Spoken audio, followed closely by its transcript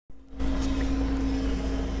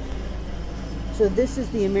So this is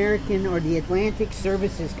the American or the Atlantic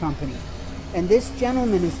Services Company. And this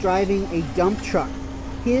gentleman is driving a dump truck.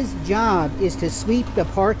 His job is to sweep the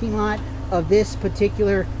parking lot of this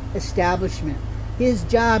particular establishment. His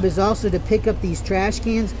job is also to pick up these trash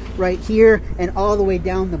cans right here and all the way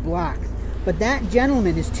down the block. But that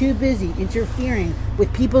gentleman is too busy interfering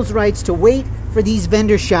with people's rights to wait for these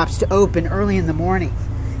vendor shops to open early in the morning.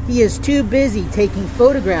 He is too busy taking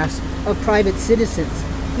photographs of private citizens.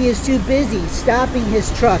 He is too busy stopping his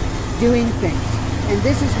truck, doing things. And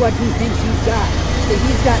this is what he thinks he's got. That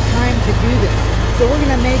he's got time to do this. So we're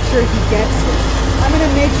going to make sure he gets this. I'm going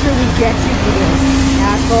to make sure we get you to this,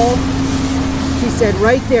 asshole. She said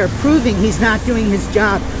right there, proving he's not doing his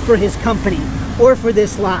job for his company or for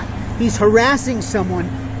this lot. He's harassing someone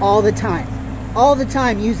all the time. All the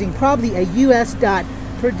time, using probably a US DOT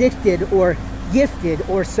predicted or gifted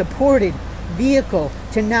or supported vehicle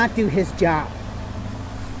to not do his job.